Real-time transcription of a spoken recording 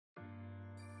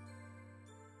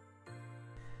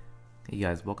Hey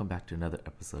guys, welcome back to another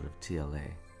episode of TLA.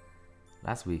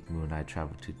 Last week, Moo and I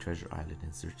traveled to Treasure Island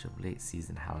in search of late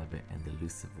season halibut and the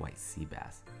elusive white sea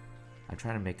bass. I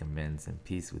try to make amends and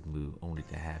peace with Moo only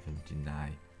to have him deny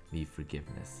me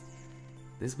forgiveness.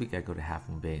 This week I go to Half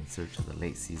Moon Bay in search of the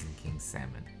late season King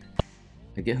Salmon.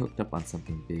 I get hooked up on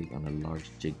something big on a large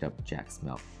jigged up jack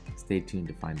smelt. Stay tuned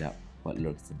to find out what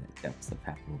lurks in the depths of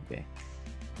Half Moon Bay.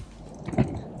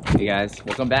 Hey guys,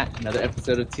 welcome back. Another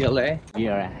episode of TLA. We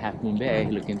are at Half Moon Bay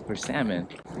looking for salmon.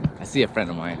 I see a friend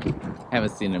of mine.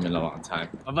 Haven't seen him in a long time.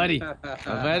 My buddy. My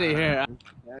buddy here.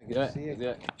 Yeah, good to see you. Do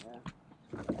it.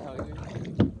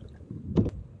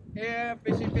 Yeah. Yeah,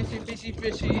 fishy, fishy, fishy,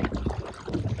 fishy.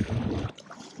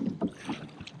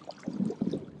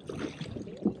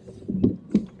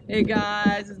 Hey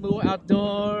guys, it's Moo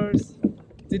Outdoors.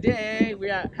 Today we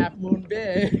are at Half Moon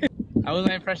Bay. How was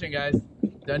my impression, guys?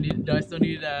 Do I still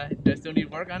need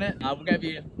work on it? We're gonna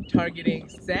be targeting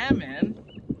salmon,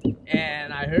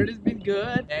 and I heard it's been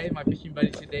good. Hey, my fishing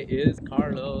buddy today is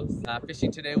Carlos. Fishing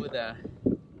today with a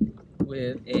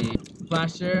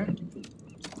flasher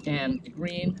and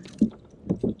green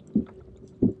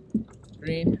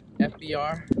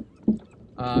FBR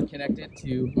connected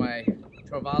to my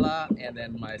Trovala and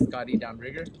then my Scotty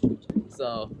downrigger.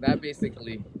 So that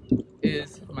basically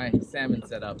is my salmon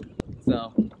setup.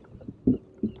 So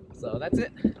that's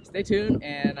it. Stay tuned,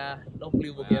 and hopefully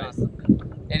we'll get it.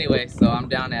 Anyway, so I'm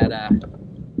down at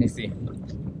let's see,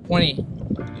 20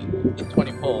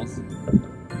 poles.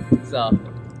 So,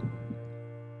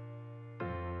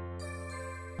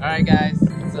 all right, guys.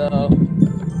 So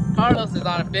Carlos is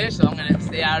on a fish, so I'm gonna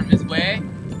stay out of his way.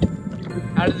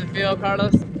 How does it feel,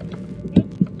 Carlos?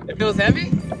 It feels heavy.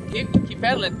 Keep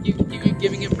pedaling. Keep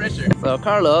giving it pressure. So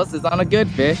Carlos is on a good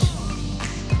fish.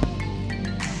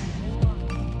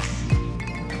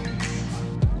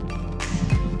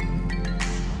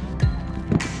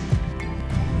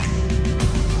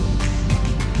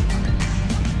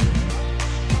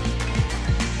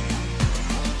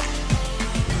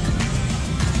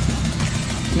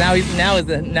 Now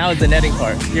is the netting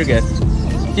part. You're good.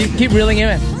 Keep reeling him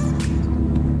in.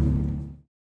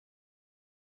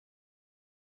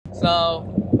 So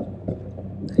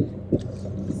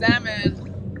salmon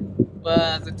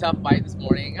was a tough bite this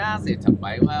morning. I'll say a tough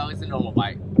bite. Well, it's a normal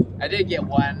bite. I did get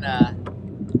one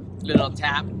little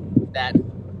tap that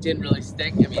didn't really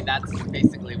stick. I mean, that's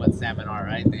basically what salmon are,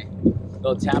 right?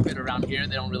 They'll tap it around here.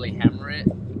 They don't really hammer it.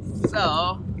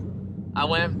 So I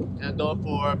went and go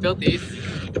for filthies,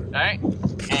 right?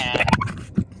 And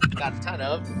got a ton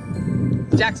of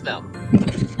jack smelt.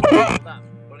 We're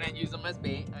gonna use them as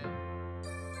bait.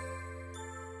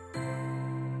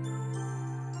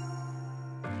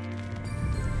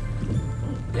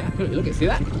 Yeah, look at, see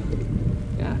that?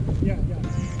 Yeah. Yeah.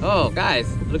 Oh, guys,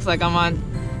 looks like I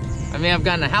may have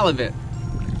gotten a halibut.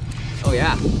 Oh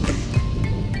yeah.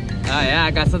 Yeah,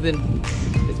 I got something.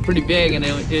 It's pretty big, and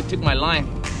it took my line.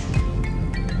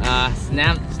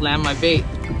 Slam my bait,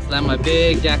 slam my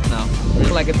big jack smelt.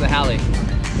 Looks like it's a hally.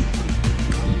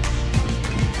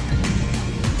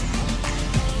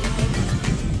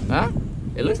 Huh?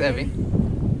 It looks heavy.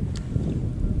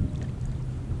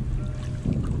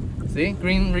 See,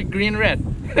 green, red.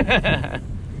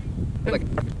 Look.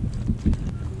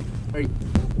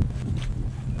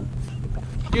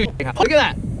 Look at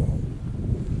that!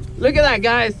 Look at that,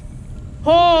 guys!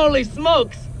 Holy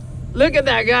smokes! Look at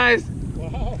that, guys!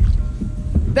 Wow.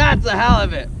 That's a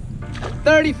halibut.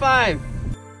 35.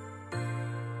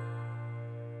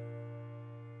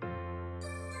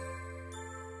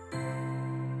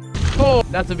 Oh,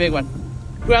 that's a big one.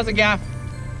 Who has a gaff?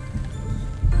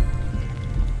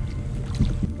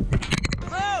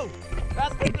 Oh,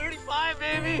 that's a 35,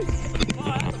 baby. Oh,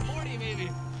 that's a 40, maybe.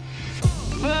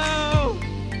 Oh.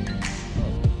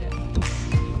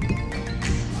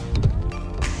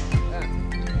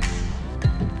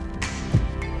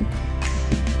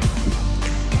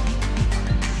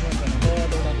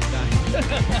 On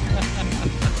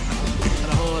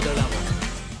a whole other level.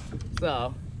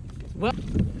 So, well,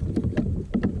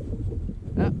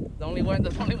 there's only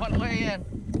one way in.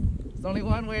 There's only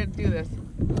one way to do this.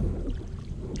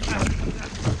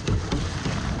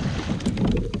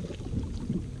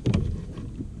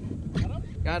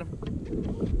 Got him.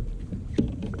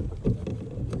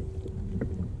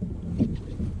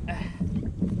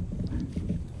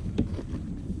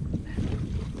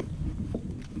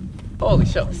 Holy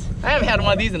shucks. I haven't had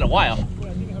one of these in a while.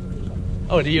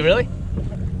 Oh, do you really?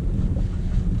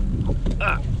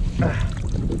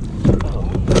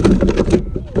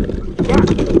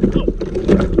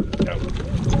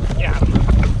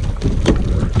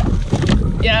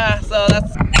 Yeah, so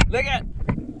that's, look at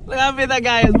Look how big that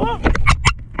guy is. Whoa.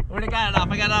 Where'd I got it off?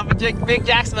 I got it off a big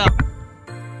jack smelt.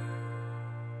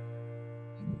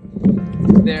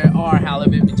 There are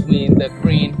halibut between the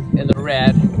green and the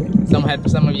red. Some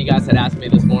of you guys had asked me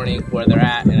this morning where they're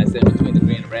at, and I said between the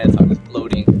green and red, so I'm just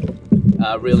floating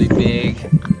really big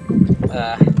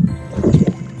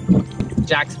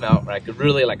jack smelt, right?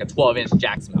 Really like a 12-inch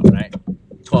jack smelt, right?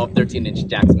 12, 13-inch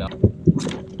jack smelt.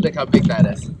 Look how big that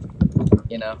is,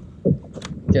 you know?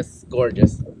 Just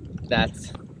gorgeous.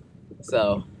 That's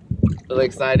so really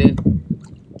excited.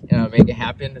 You know, make it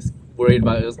happen. Just worried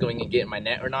about if it was going to get in my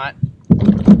net or not.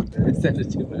 Send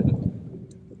it to me.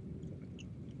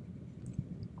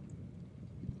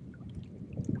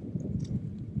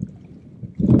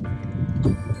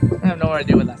 I have no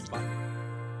idea what that spot.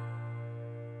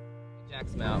 Jack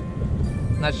smelt.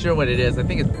 Not sure what it is. I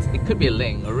think it could be a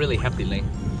ling, a really hefty ling.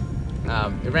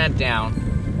 It ran down,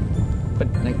 but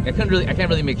I can't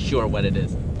really make sure what it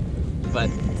is. But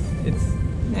it's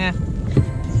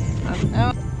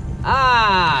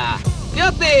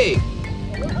filthy,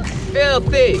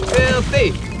 filthy,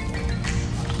 filthy,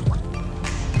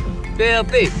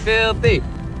 filthy, filthy.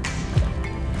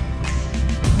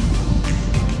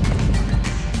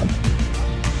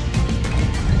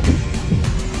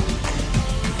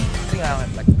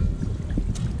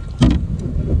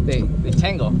 They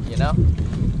tangle, you know?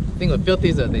 The thing with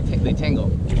filthies is they tangle.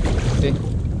 See?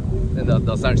 Then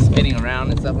they'll start spinning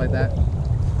around and stuff like that.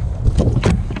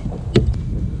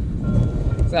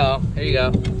 So, here you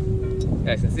go. You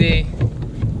guys can see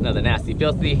another nasty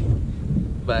filthy.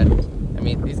 But, I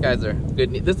mean, these guys are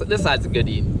good. This side's a good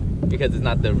eat because it's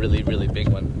not the really, really big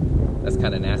one. That's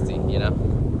kind of nasty, you know?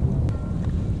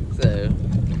 So,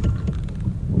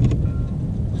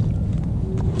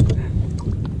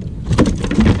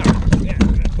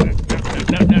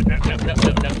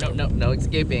 no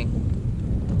escaping.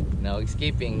 No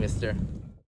escaping, mister.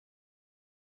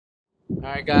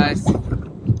 Alright guys,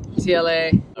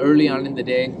 TLA, early on in the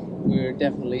day, we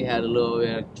definitely had a little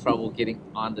bit of trouble getting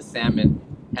on the salmon.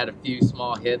 Had a few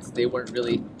small hits. They weren't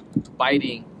really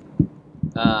biting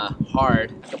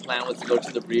hard. The plan was to go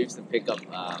to the reefs and pick up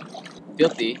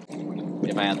filthy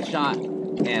if I had the shot,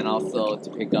 and also to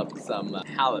pick up some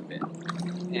halibut.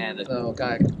 And so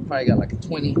probably got like a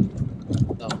 20.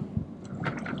 So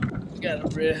got a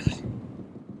really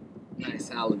nice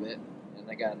halibut, and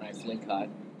I got a nice lingcod.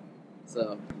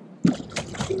 So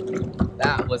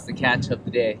that was the catch of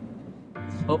the day.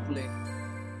 Hopefully.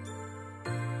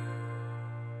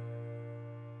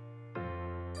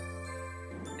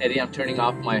 Eddie, I'm turning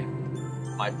off my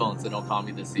phone, so don't call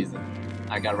me this season.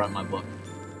 I gotta write my book.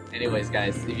 Anyways,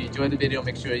 guys, if you enjoyed the video,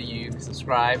 make sure you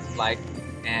subscribe, like,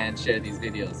 and share these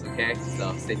videos, okay?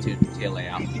 So stay tuned. TLA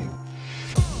out.